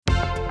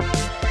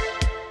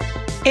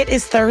It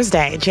is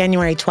Thursday,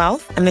 January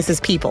 12th, and this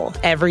is People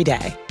Every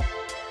Day.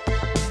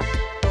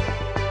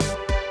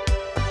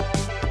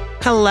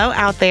 Hello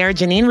out there,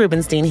 Janine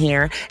Rubenstein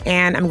here,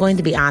 and I'm going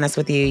to be honest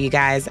with you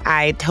guys.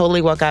 I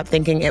totally woke up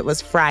thinking it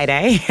was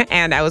Friday,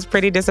 and I was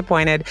pretty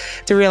disappointed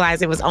to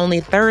realize it was only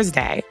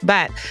Thursday.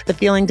 But the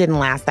feeling didn't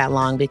last that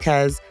long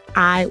because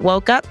I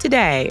woke up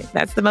today.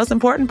 That's the most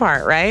important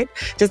part, right?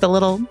 Just a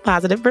little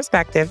positive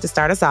perspective to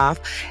start us off.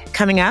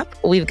 Coming up,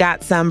 we've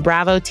got some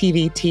Bravo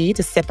TV tea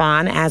to sip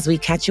on as we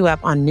catch you up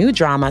on new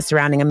drama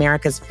surrounding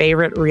America's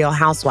favorite Real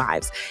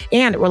Housewives.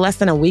 And we're less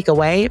than a week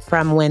away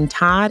from when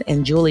Todd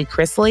and Julie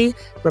Chrisley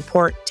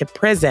report to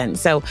prison.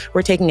 So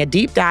we're taking a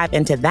deep dive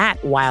into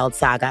that wild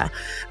saga,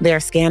 their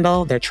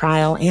scandal, their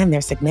trial, and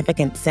their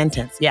significant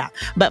sentence. Yeah.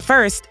 But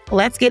first,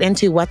 let's get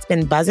into what's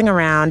been buzzing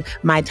around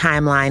my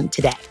timeline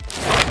today.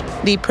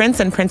 The Prince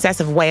and Princess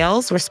of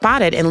Wales were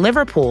spotted in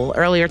Liverpool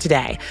earlier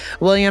today.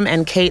 William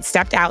and Kate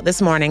stepped out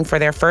this morning for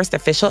their first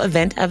official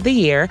event of the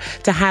year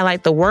to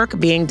highlight the work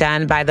being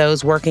done by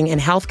those working in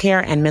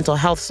healthcare and mental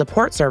health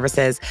support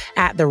services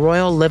at the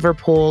Royal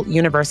Liverpool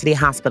University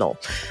Hospital.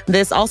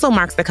 This also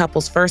marks the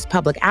couple's first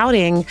public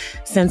outing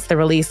since the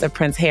release of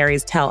Prince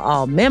Harry's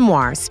tell-all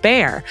memoir,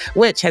 Spare,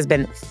 which has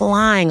been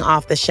flying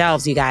off the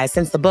shelves, you guys.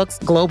 Since the book's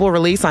global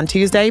release on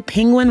Tuesday,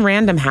 Penguin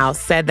Random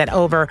House said that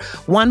over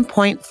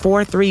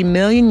 1.43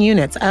 million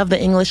units of the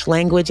English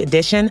language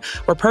edition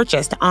were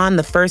purchased on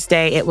the first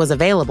day it was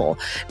available.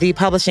 The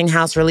publishing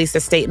house released a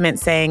statement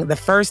saying the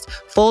first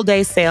full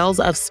day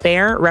sales of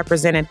Spare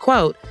represented,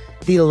 quote,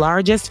 the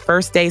largest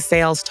first day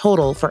sales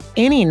total for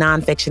any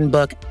nonfiction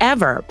book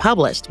ever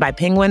published by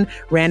Penguin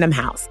Random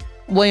House.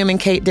 William and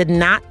Kate did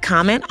not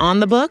comment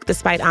on the book,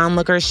 despite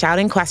onlookers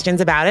shouting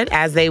questions about it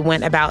as they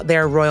went about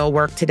their royal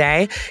work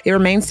today. It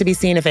remains to be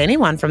seen if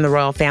anyone from the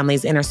royal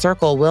family's inner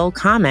circle will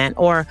comment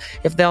or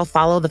if they'll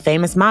follow the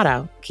famous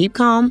motto, keep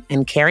calm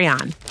and carry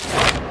on.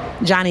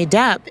 Johnny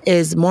Depp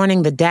is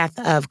mourning the death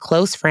of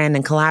close friend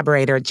and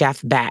collaborator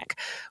Jeff Beck.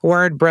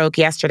 Word broke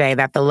yesterday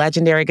that the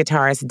legendary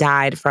guitarist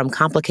died from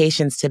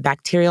complications to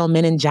bacterial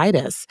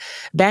meningitis.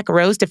 Beck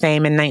rose to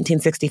fame in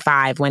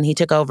 1965 when he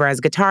took over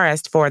as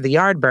guitarist for the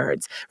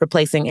Yardbirds,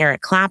 replacing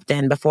Eric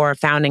Clapton before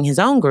founding his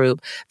own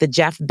group, the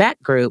Jeff Beck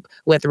Group,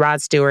 with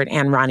Rod Stewart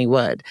and Ronnie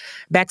Wood.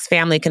 Beck's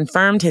family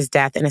confirmed his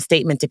death in a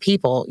statement to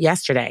People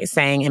yesterday,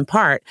 saying, in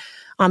part,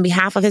 on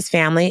behalf of his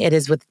family, it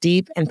is with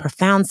deep and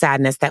profound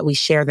sadness that we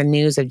share the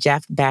news of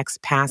Jeff Beck's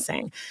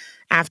passing.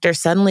 After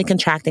suddenly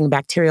contracting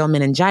bacterial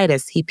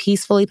meningitis, he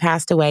peacefully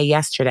passed away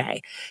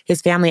yesterday.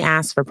 His family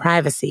asked for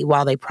privacy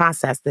while they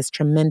processed this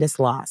tremendous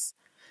loss.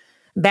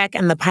 Beck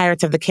and the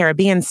Pirates of the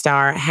Caribbean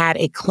star had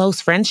a close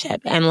friendship,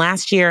 and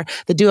last year,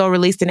 the duo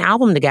released an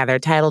album together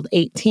titled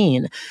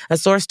 18. A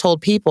source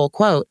told People,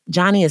 quote,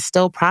 Johnny is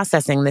still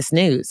processing this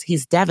news.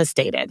 He's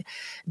devastated.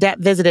 Depp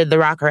visited the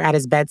rocker at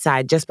his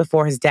bedside just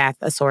before his death,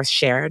 a source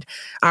shared.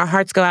 Our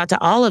hearts go out to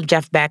all of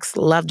Jeff Beck's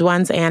loved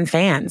ones and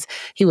fans.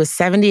 He was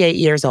 78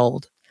 years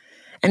old.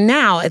 And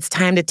now it's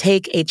time to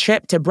take a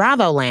trip to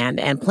Bravoland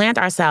and plant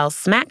ourselves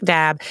smack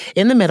dab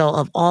in the middle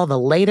of all the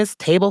latest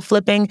table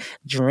flipping,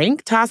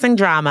 drink tossing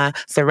drama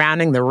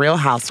surrounding the Real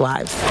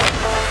Housewives.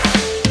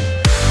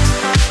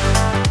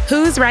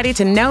 Who's ready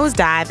to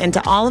nosedive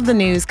into all of the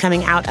news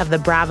coming out of the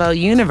Bravo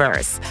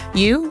universe?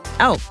 You?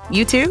 Oh,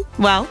 you too?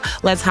 Well,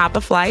 let's hop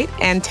a flight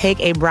and take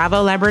a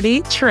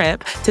Bravo-lebrity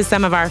trip to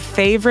some of our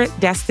favorite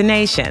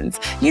destinations.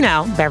 You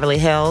know, Beverly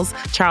Hills,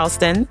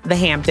 Charleston, the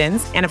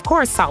Hamptons, and of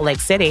course, Salt Lake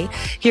City.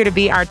 Here to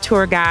be our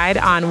tour guide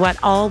on what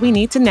all we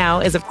need to know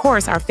is, of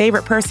course, our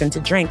favorite person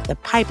to drink the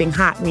piping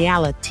hot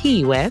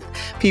reality with,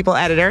 People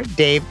editor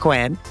Dave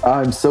Quinn.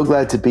 I'm so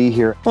glad to be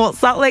here. Well,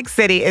 Salt Lake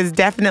City is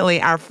definitely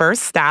our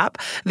first stop.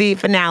 The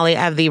finale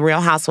of The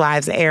Real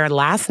Housewives aired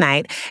last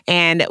night,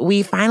 and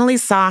we finally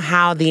saw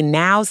how the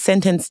now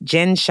sentenced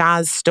Jen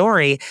Shah's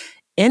story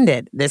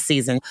ended this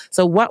season.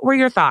 So what were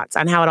your thoughts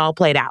on how it all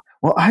played out?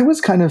 Well, I was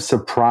kind of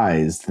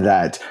surprised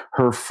that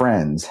her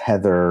friends,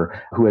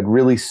 Heather, who had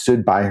really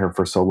stood by her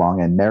for so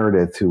long, and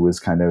Meredith, who was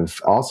kind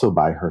of also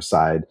by her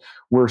side,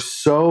 were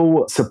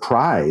so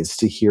surprised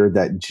to hear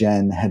that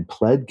Jen had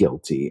pled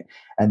guilty.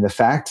 And the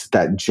fact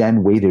that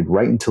Jen waited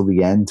right until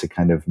the end to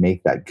kind of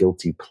make that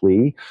guilty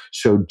plea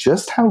showed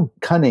just how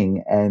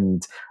cunning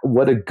and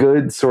what a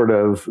good sort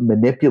of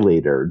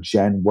manipulator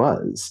Jen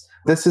was.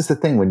 This is the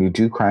thing. When you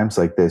do crimes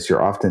like this,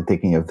 you're often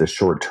thinking of the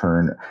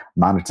short-term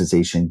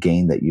monetization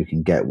gain that you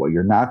can get. What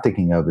you're not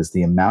thinking of is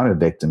the amount of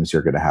victims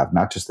you're going to have,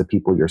 not just the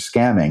people you're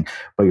scamming,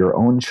 but your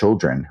own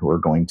children who are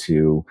going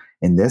to,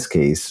 in this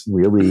case,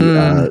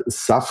 really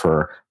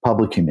suffer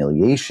public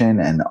humiliation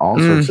and all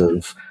sorts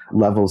of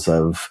levels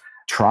of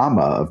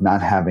trauma of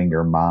not having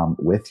your mom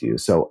with you.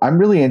 So I'm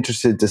really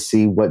interested to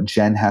see what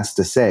Jen has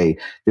to say.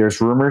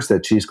 There's rumors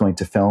that she's going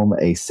to film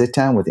a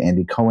sit-down with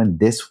Andy Cohen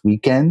this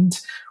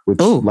weekend, which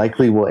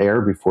likely will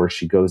air before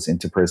she goes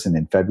into prison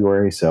in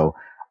February. So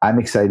I'm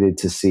excited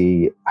to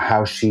see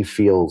how she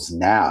feels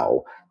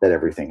now that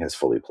everything has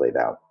fully played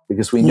out.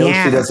 because we know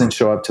she doesn't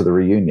show up to the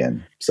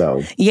reunion.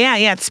 So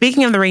yeah.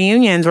 Speaking of the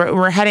reunions,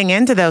 we're heading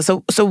into those.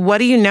 So what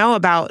do you know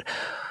about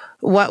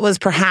what was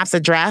perhaps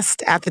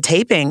addressed at the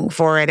taping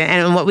for it,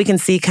 and what we can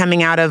see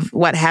coming out of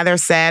what Heather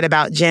said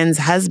about Jen's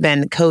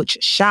husband,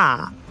 Coach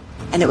Shah?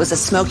 And it was a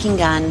smoking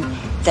gun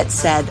that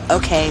said,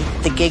 okay,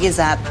 the gig is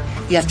up.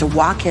 You have to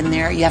walk in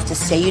there. You have to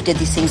say you did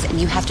these things, and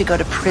you have to go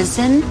to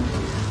prison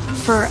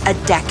for a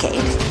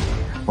decade.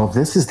 Well,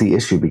 this is the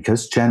issue.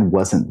 Because Jen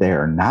wasn't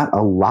there, not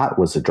a lot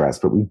was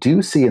addressed, but we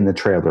do see in the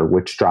trailer,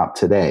 which dropped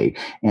today,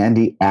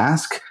 Andy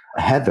asked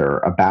Heather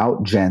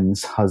about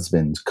Jen's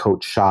husband,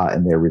 Coach Shah,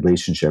 and their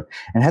relationship.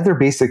 And Heather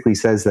basically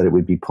says that it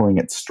would be pulling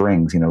at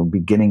strings,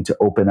 beginning to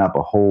open up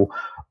a whole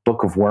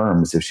book of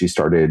worms if she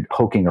started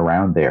poking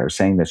around there,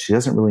 saying that she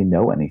doesn't really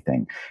know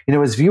anything.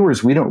 As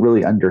viewers, we don't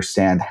really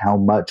understand how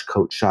much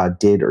Coach Shah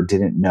did or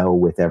didn't know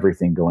with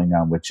everything going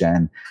on with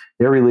Jen.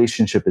 Their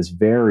relationship is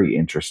very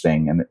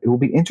interesting. And it will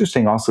be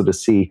interesting also to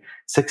see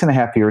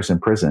 6.5 years in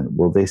prison.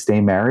 Will they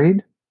stay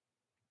married?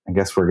 I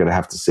guess we're going to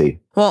have to see.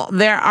 Well,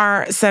 there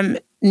are some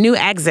new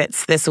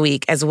exits this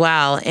week as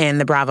well in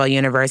the Bravo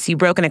universe. You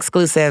broke an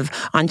exclusive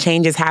on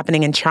changes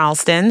happening in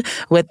Charleston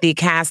with the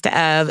cast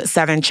of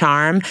Southern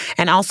Charm,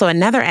 and also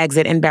another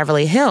exit in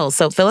Beverly Hills.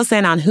 So fill us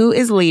in on who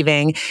is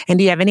leaving, and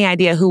do you have any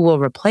idea who will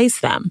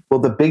replace them? Well,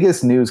 the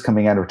biggest news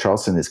coming out of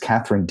Charleston is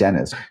Catherine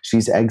Dennis.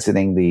 She's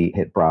exiting the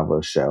hit Bravo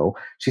show.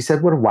 She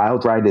said what a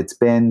wild ride it's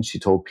been. She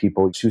told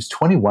people she was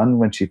 21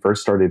 when she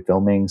first started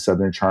filming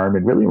Southern Charm,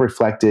 and really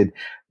reflected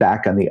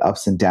back on the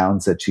ups and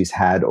downs that she's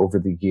had over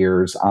the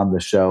years on the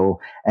show,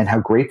 and how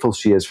grateful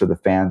she is for the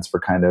fans for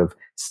kind of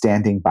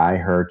standing by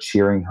her,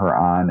 cheering her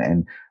on,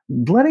 and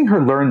letting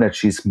her learn that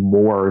she's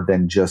more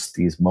than just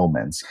these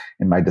moments.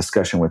 In my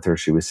discussion with her,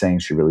 she was saying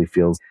she really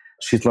feels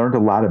she's learned a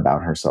lot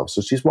about herself.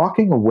 So she's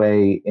walking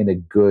away in a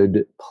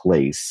good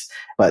place,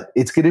 but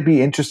it's going to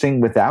be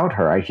interesting without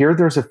her. I hear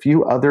there's a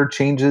few other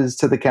changes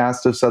to the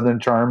cast of Southern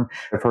Charm.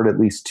 I've heard at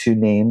least 2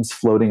 names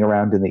floating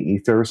around in the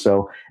ether.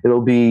 So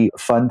it'll be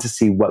fun to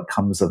see what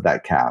comes of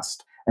that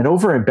cast. And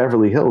over in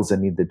Beverly Hills,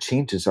 the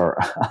changes are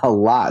a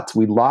lot.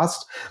 We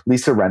lost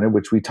Lisa Rinna,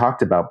 which we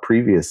talked about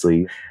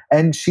previously,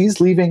 and she's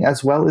leaving,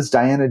 as well as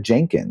Diana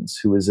Jenkins,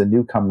 who is a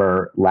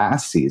newcomer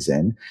last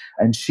season.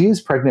 And she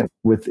is pregnant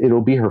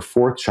it'll be her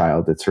 4th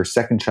child. It's her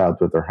 2nd child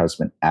with her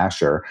husband,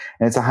 Asher.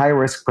 And it's a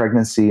high-risk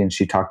pregnancy. And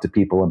she talked to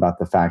people about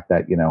the fact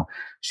that,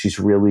 she's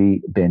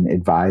really been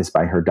advised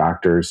by her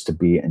doctors to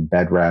be in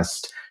bed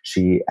rest.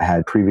 She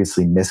had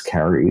previously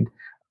miscarried.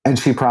 And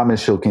she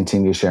promised she'll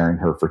continue sharing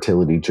her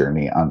fertility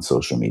journey on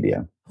social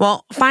media.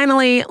 Well,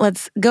 finally,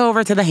 let's go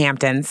over to the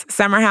Hamptons.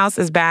 Summer House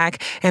is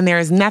back, and there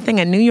is nothing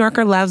a New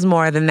Yorker loves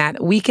more than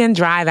that weekend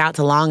drive out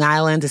to Long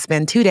Island to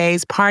spend 2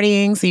 days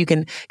partying so you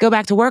can go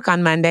back to work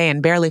on Monday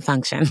and barely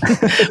function.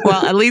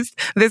 Well, at least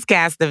this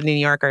cast of New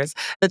Yorkers.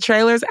 The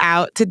trailer's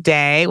out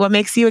today. What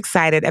makes you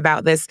excited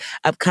about this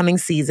upcoming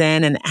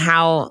season and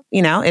how,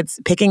 it's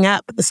picking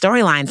up the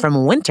storyline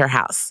from Winter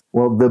House?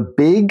 Well, the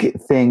big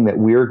thing that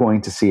we're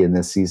going to see in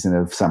this season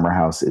of Summer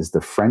House is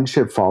the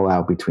friendship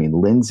fallout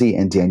between Lindsay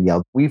and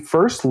Danielle. We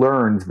first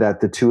learned that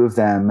the two of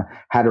them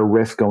had a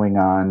rift going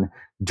on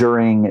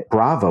during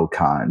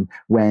BravoCon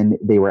when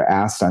they were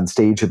asked on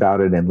stage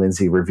about it, and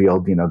Lindsay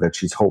revealed, that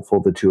she's hopeful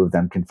the two of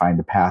them can find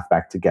a path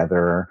back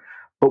together.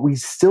 But we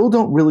still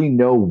don't really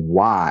know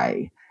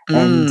why.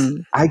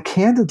 And I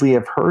candidly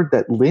have heard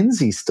that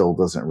Lindsay still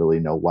doesn't really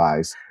know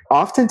why.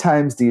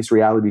 Oftentimes, these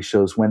reality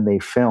shows, when they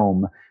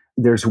film,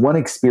 there's one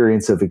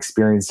experience of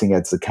experiencing it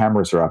as the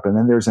cameras are up, and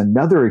then there's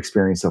another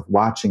experience of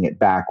watching it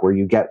back where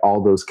you get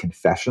all those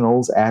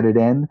confessionals added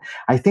in.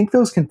 I think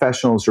those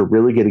confessionals are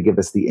really going to give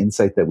us the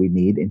insight that we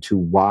need into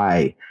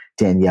why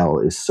Danielle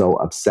is so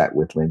upset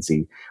with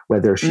Lindsay,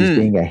 whether she's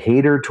being a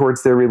hater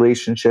towards their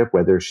relationship,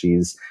 whether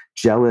she's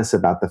jealous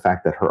about the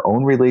fact that her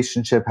own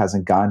relationship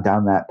hasn't gone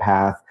down that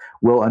path.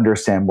 We'll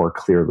understand more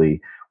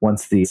clearly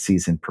once the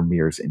season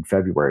premieres in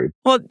February.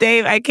 Well,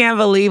 Dave, I can't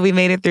believe we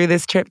made it through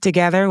this trip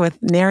together with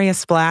nary a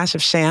splash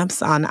of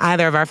champs on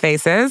either of our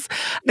faces.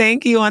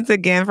 Thank you once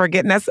again for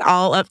getting us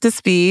all up to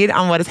speed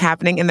on what is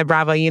happening in the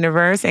Bravo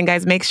universe. And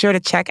guys, make sure to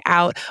check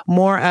out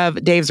more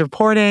of Dave's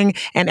reporting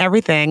and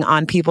everything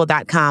on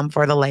people.com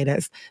for the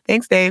latest.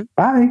 Thanks, Dave.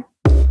 Bye.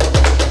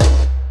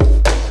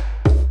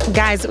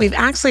 Guys, we've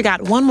actually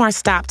got one more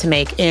stop to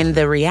make in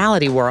the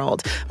reality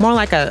world, more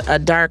like a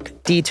dark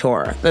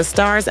detour. The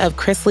stars of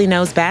Chrisley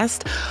Knows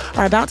Best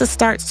are about to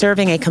start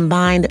serving a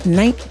combined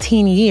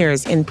 19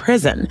 years in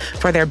prison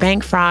for their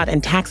bank fraud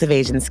and tax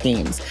evasion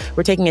schemes.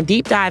 We're taking a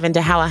deep dive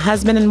into how a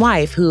husband and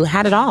wife who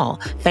had it all,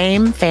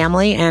 fame,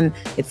 family, and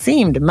it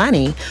seemed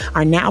money,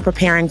 are now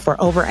preparing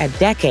for over a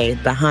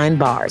decade behind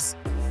bars.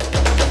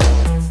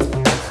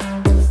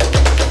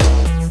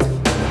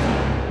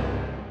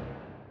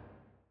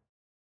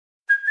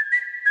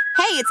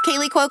 Hey, it's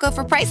Kaylee Cuoco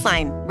for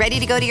Priceline. Ready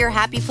to go to your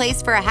happy place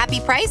for a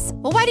happy price?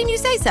 Well, why didn't you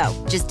say so?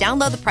 Just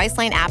download the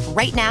Priceline app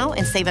right now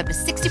and save up to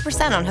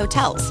 60% on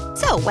hotels.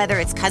 So whether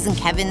it's Cousin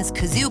Kevin's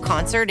Kazoo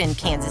Concert in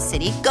Kansas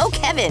City, go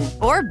Kevin,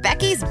 or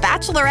Becky's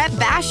Bachelorette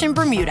Bash in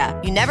Bermuda,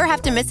 you never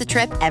have to miss a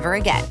trip ever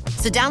again.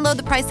 So download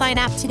the Priceline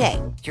app today.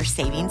 Your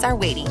savings are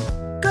waiting.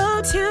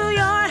 Go to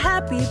your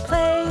happy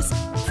place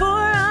for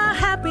a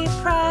happy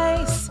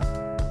price.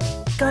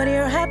 Go to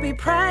your happy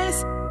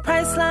price,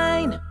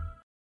 Priceline.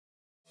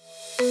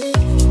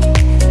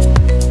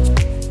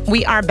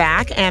 We are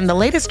back, and the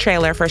latest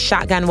trailer for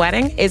Shotgun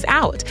Wedding is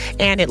out,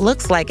 and it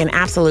looks like an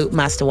absolute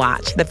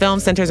must-watch. The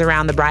film centers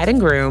around the bride and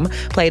groom,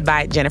 played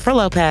by Jennifer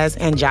Lopez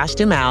and Josh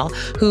Duhamel,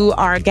 who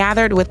are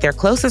gathered with their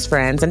closest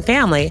friends and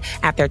family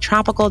at their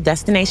tropical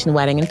destination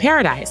wedding in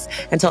paradise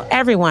until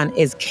everyone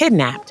is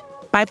kidnapped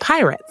by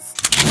pirates.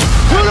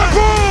 To the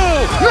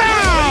pool!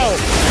 Now!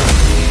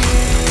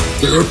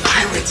 There are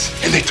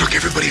pirates, and they took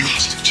everybody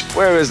hostage.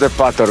 Where is the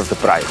father of the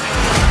bride?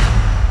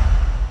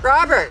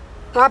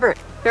 Robert,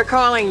 they're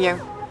calling you.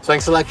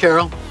 Thanks a lot,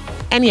 Carol.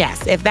 And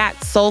yes, if that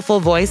soulful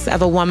voice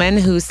of a woman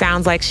who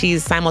sounds like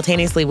she's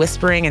simultaneously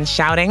whispering and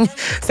shouting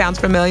sounds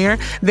familiar,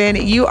 then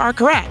you are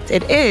correct.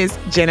 It is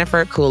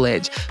Jennifer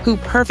Coolidge, who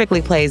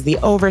perfectly plays the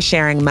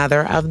oversharing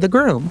mother of the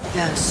groom.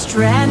 The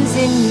strands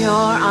in your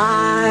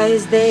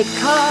eyes, they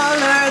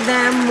color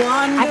them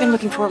one. I've been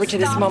looking forward to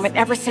this moment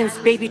ever since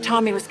baby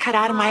Tommy was cut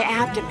out of my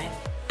abdomen.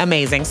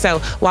 Amazing. So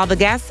while the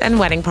guests and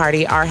wedding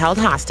party are held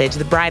hostage,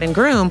 the bride and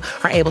groom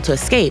are able to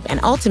escape and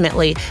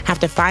ultimately have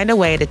to find a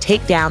way to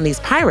take down these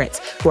pirates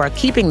who are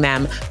keeping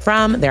them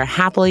from their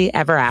happily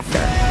ever after.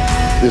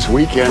 This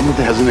weekend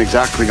hasn't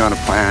exactly gone to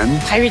plan.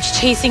 Pirates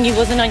chasing you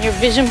wasn't on your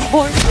vision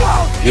board?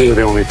 You're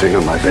the only thing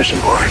on my vision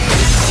board.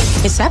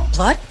 Is that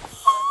blood?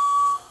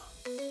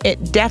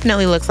 It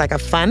definitely looks like a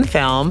fun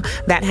film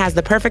that has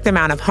the perfect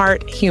amount of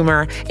heart,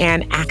 humor,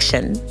 and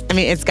action. I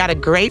mean, it's got a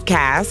great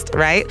cast,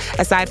 right?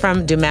 Aside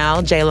from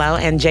Duhamel, J-Lo,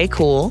 and J.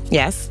 Cool.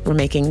 Yes, we're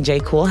making J.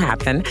 Cool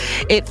happen.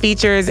 It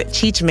features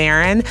Cheech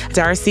Marin,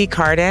 Darcy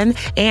Carden,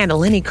 and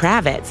Lenny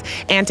Kravitz.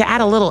 And to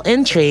add a little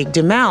intrigue,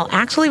 Duhamel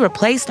actually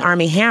replaced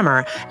Armie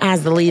Hammer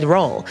as the lead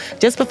role.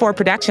 Just before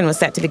production was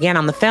set to begin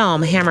on the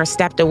film, Hammer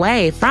stepped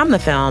away from the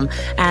film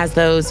as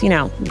those,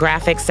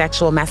 graphic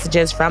sexual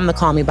messages from the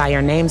Call Me By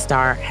Your Name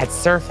star had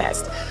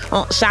surfaced.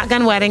 Well,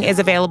 Shotgun Wedding is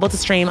available to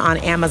stream on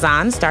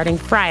Amazon starting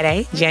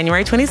Friday,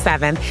 January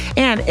 27th.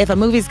 And if a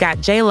movie's got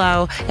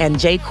J-Lo and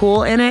J.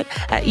 Cool in it,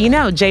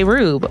 J.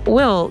 Rube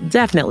will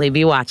definitely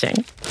be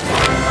watching.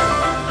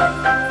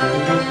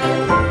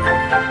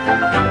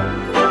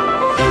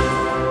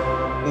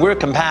 We're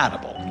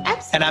compatible.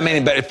 Absolutely.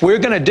 And but if we're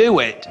going to do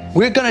it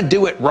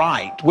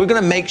right. We're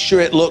going to make sure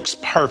it looks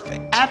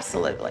perfect.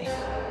 Absolutely.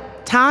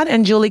 Todd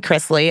and Julie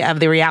Chrisley of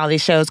the reality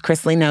shows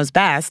Chrisley Knows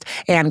Best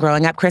and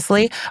Growing Up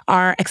Chrisley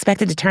are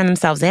expected to turn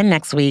themselves in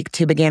next week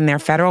to begin their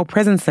federal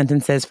prison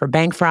sentences for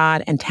bank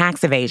fraud and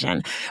tax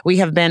evasion. We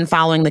have been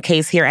following the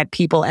case here at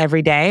People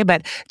every day,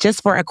 but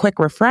just for a quick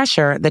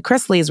refresher, the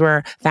Chrisleys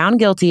were found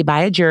guilty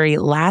by a jury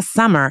last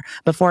summer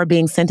before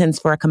being sentenced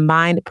for a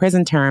combined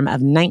prison term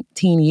of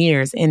 19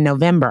 years in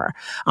November.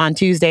 On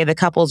Tuesday, the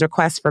couple's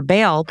requests for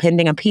bail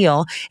pending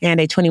appeal and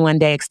a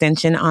 21-day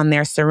extension on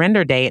their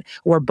surrender date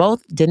were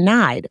both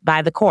denied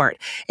by the court.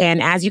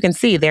 And as you can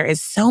see, there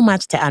is so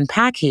much to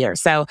unpack here.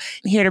 So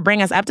here to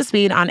bring us up to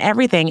speed on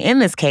everything in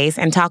this case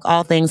and talk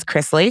all things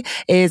Chrisley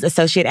is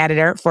Associate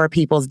Editor for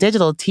People's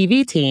Digital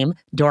TV team,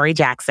 Dory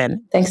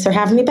Jackson. Thanks for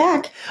having me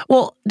back.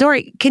 Well,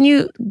 Dory, can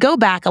you go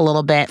back a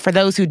little bit for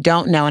those who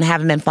don't know and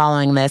haven't been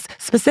following this?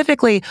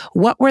 Specifically,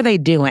 what were they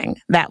doing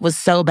that was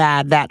so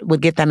bad that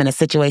would get them in a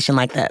situation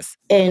like this?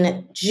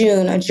 In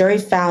June, a jury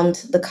found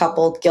the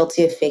couple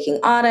guilty of faking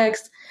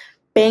audits,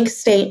 bank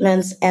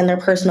statements, and their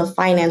personal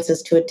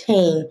finances to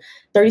attain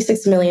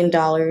 $36 million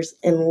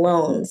in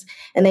loans.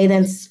 And they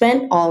then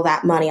spent all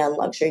that money on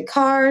luxury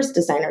cars,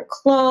 designer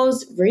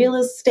clothes, real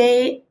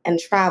estate, and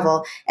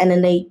travel. And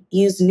then they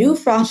used new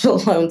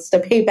fraudulent loans to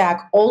pay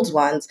back old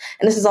ones.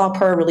 And this is all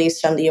per release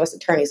from the U.S.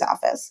 Attorney's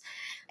Office.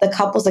 The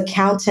couple's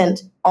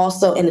accountant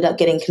also ended up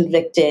getting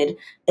convicted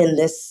in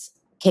this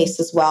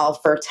case as well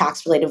for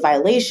tax-related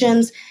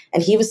violations,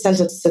 and he was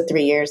sentenced to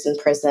 3 years in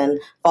prison,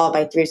 followed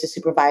by 3 years of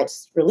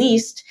supervised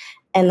released.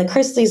 And the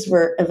Chrisleys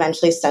were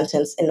eventually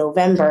sentenced in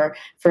November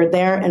for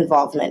their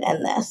involvement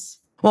in this.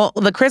 Well,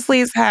 the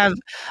Chrisleys have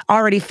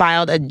already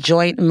filed a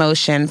joint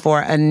motion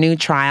for a new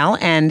trial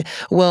and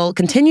will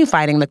continue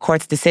fighting the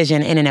court's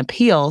decision in an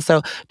appeal.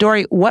 So,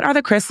 Dory, what are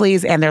the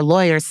Chrisleys and their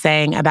lawyers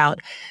saying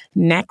about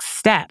next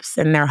steps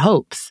and their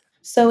hopes?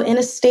 So in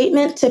a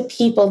statement to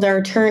People, their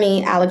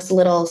attorney, Alex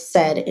Little,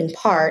 said in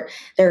part,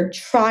 their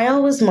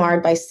trial was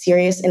marred by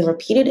serious and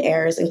repeated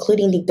errors,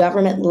 including the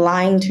government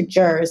lying to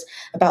jurors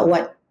about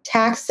what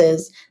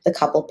taxes the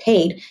couple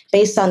paid.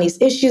 Based on these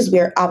issues, we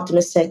are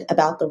optimistic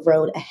about the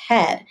road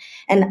ahead.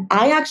 And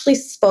I actually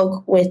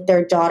spoke with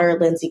their daughter,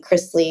 Lindsay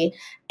Chrisley,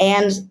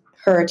 and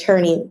her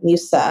attorney,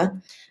 Musa.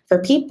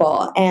 for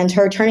people. And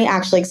her attorney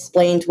actually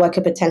explained what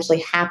could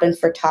potentially happen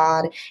for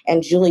Todd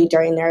and Julie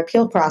during their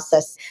appeal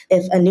process.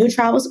 If a new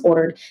trial was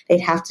ordered, they'd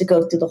have to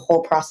go through the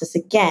whole process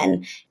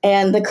again.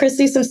 And the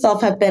Chrisleys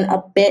themselves have been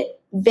a bit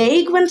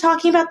vague when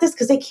talking about this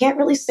because they can't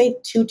really say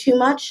too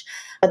much.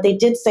 But they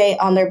did say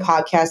on their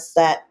podcast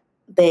that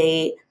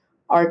they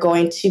are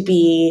going to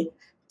be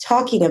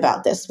talking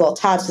about this. Well,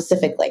 Todd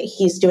specifically.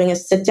 He's doing a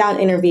sit-down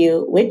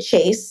interview with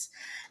Chase,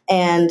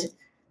 and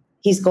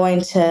he's going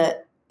to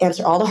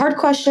answer all the hard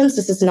questions.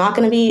 This is not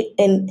going to be,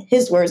 in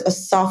his words, a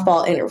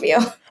softball interview.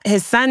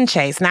 His son,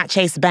 Chase, not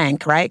Chase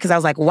Bank, right? Because I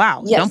was like,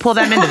 wow, yes. Don't pull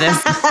them into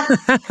this.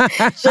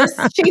 Just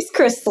Chase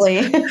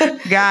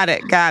Chrisley. Got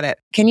it.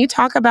 Can you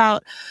talk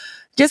about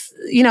just,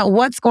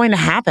 what's going to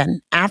happen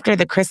after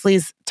the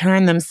Chrisleys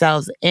turn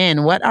themselves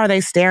in? What are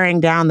they staring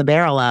down the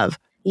barrel of?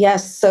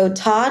 Yes, so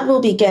Todd will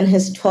begin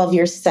his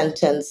 12-year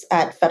sentence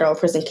at Federal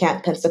Prison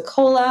Camp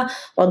Pensacola,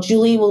 while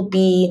Julie will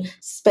be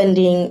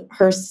spending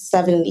her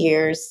 7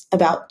 years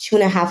about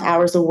 2.5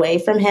 hours away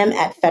from him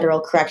at Federal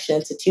Correction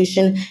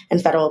Institution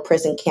and Federal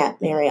Prison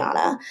Camp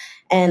Mariana.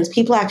 And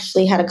people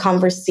actually had a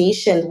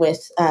conversation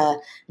with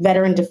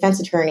veteran defense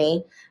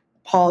attorney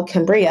Paul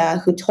Cambria,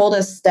 who told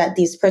us that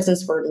these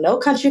prisons were no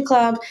country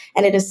club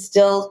and it is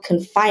still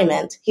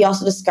confinement. He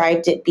also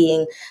described it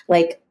being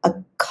like a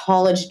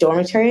college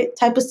dormitory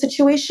type of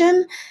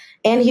situation.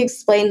 And he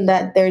explained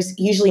that there's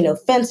usually no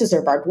fences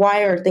or barbed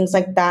wire or things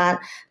like that.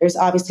 There's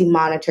obviously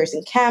monitors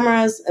and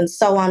cameras and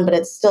so on, but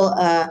it's still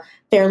a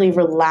fairly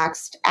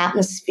relaxed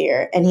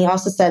atmosphere. And he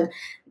also said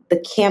the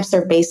camps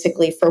are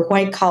basically for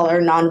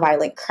white-collar,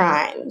 nonviolent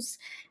crimes.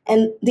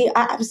 And the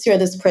atmosphere of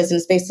this prison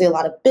is basically a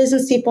lot of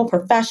business people,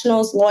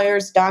 professionals,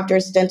 lawyers,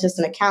 doctors, dentists,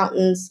 and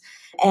accountants.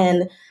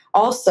 And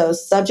also,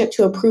 subject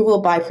to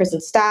approval by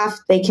prison staff,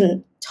 they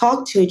can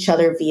talk to each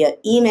other via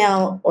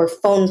email or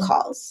phone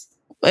calls.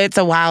 It's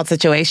a wild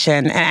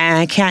situation. And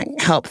I can't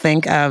help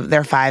think of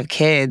their 5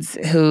 kids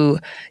who,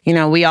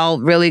 we all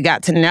really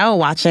got to know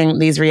watching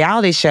these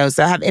reality shows.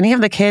 So have any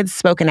of the kids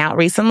spoken out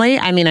recently?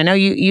 I mean, I know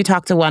you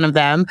talked to one of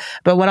them,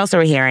 but what else are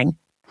we hearing?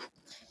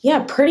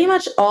 Yeah, pretty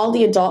much all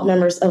the adult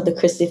members of the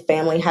Chrisley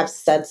family have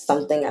said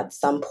something at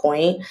some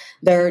point.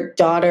 Their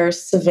daughter,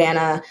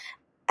 Savannah,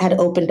 had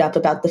opened up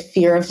about the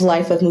fear of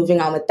life of moving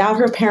on without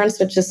her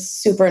parents, which is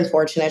super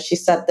unfortunate. She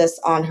said this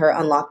on her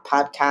Unlocked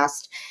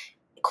podcast,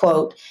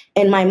 quote,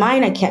 "In my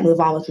mind, I can't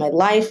move on with my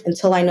life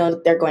until I know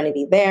that they're going to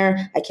be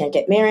there. I can't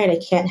get married. I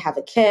can't have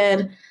a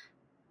kid."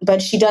 But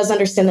she does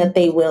understand that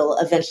they will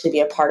eventually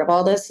be a part of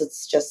all this.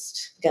 It's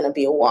just going to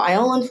be a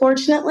while,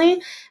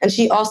 unfortunately. And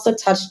she also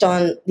touched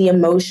on the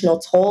emotional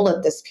toll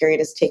that this period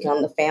has taken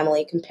on the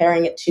family,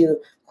 comparing it to,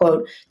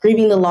 quote,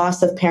 grieving the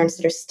loss of parents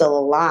that are still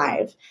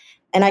alive.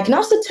 And I can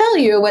also tell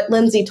you what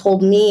Lindsay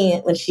told me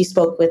when she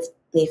spoke with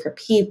Me for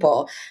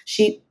People.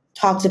 She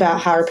talked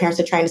about how her parents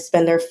are trying to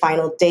spend their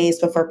final days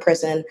before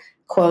prison,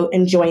 quote,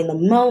 enjoying the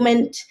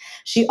moment.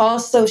 She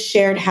also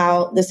shared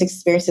how this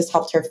experience has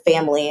helped her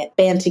family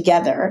band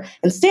together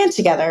and stand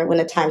together when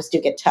the times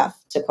do get tough,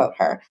 to quote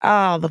her.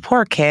 Oh, the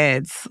poor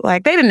kids.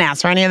 Like, they didn't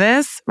ask for any of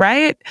this,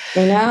 right?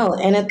 I know.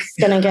 And it's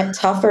going to get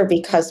tougher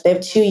because they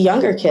have 2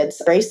 younger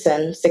kids,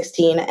 Grayson,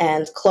 16,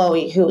 and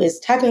Chloe, who is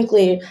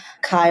technically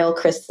Kyle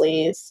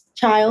Chrisley's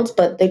child,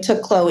 but they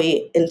took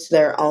Chloe into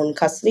their own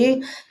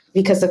custody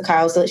because of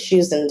Kyle's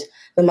issues and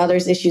the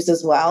mother's issues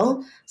as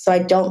well. So I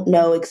don't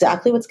know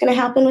exactly what's going to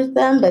happen with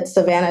them, but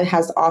Savannah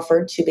has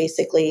offered to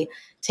basically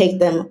take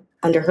them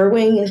under her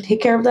wing and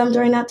take care of them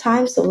during that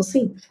time. So we'll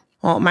see.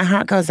 Well, my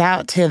heart goes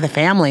out to the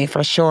family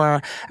for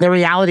sure. The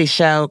reality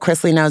show,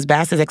 Chrisley Knows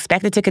Best, is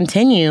expected to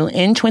continue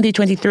in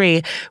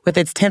 2023 with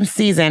its 10th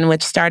season,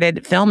 which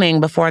started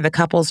filming before the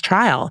couple's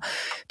trial.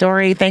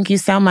 Dory, thank you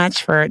so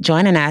much for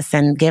joining us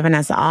and giving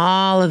us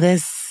all of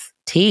this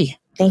tea.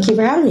 Thank you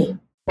for having me.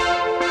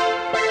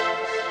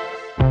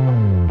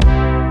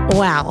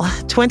 Wow,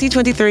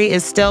 2023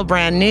 is still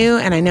brand new,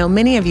 and I know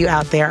many of you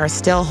out there are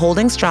still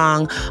holding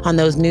strong on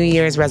those New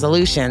Year's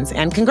resolutions.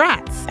 And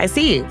congrats, I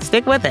see you.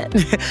 Stick with it.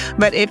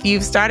 But if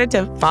you've started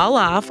to fall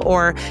off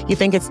or you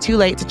think it's too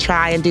late to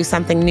try and do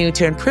something new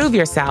to improve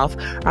yourself,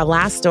 our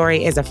last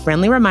story is a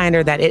friendly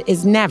reminder that it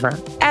is never,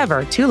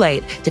 ever too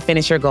late to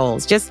finish your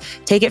goals. Just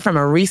take it from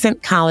a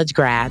recent college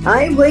grad.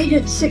 I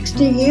waited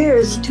 60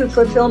 years to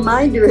fulfill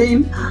my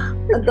dream,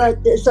 but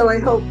so I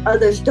hope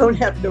others don't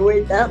have to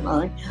wait that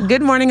long.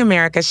 Good Morning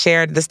America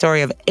shared the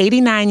story of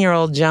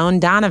 89-year-old Joan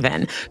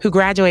Donovan, who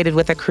graduated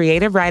with a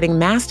creative writing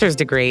master's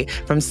degree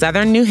from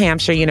Southern New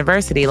Hampshire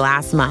University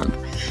last month.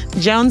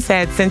 Joan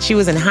said since she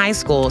was in high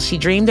school, she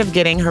dreamed of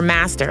getting her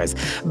master's,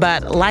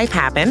 but life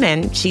happened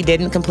and she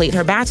didn't complete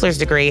her bachelor's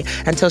degree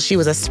until she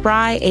was a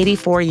spry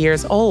 84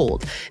 years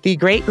old. The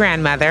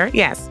great-grandmother,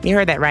 yes, you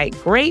heard that right,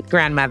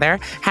 great-grandmother,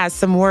 has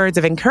some words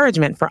of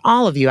encouragement for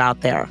all of you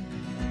out there.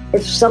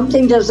 If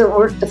something doesn't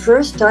work the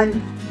first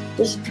time,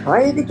 just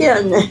try it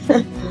again.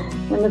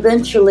 And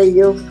eventually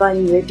you'll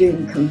find your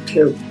dream come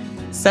true.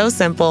 So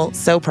simple,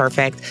 so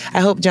perfect.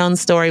 I hope Joan's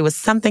story was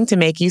something to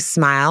make you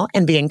smile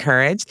and be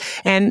encouraged.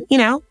 And,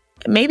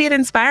 maybe it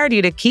inspired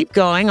you to keep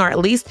going or at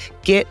least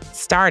get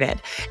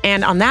started.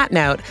 And on that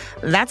note,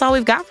 that's all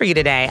we've got for you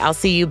today. I'll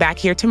see you back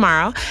here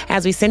tomorrow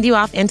as we send you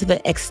off into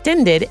the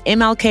extended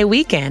MLK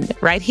weekend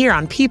right here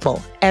on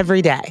People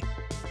Every Day.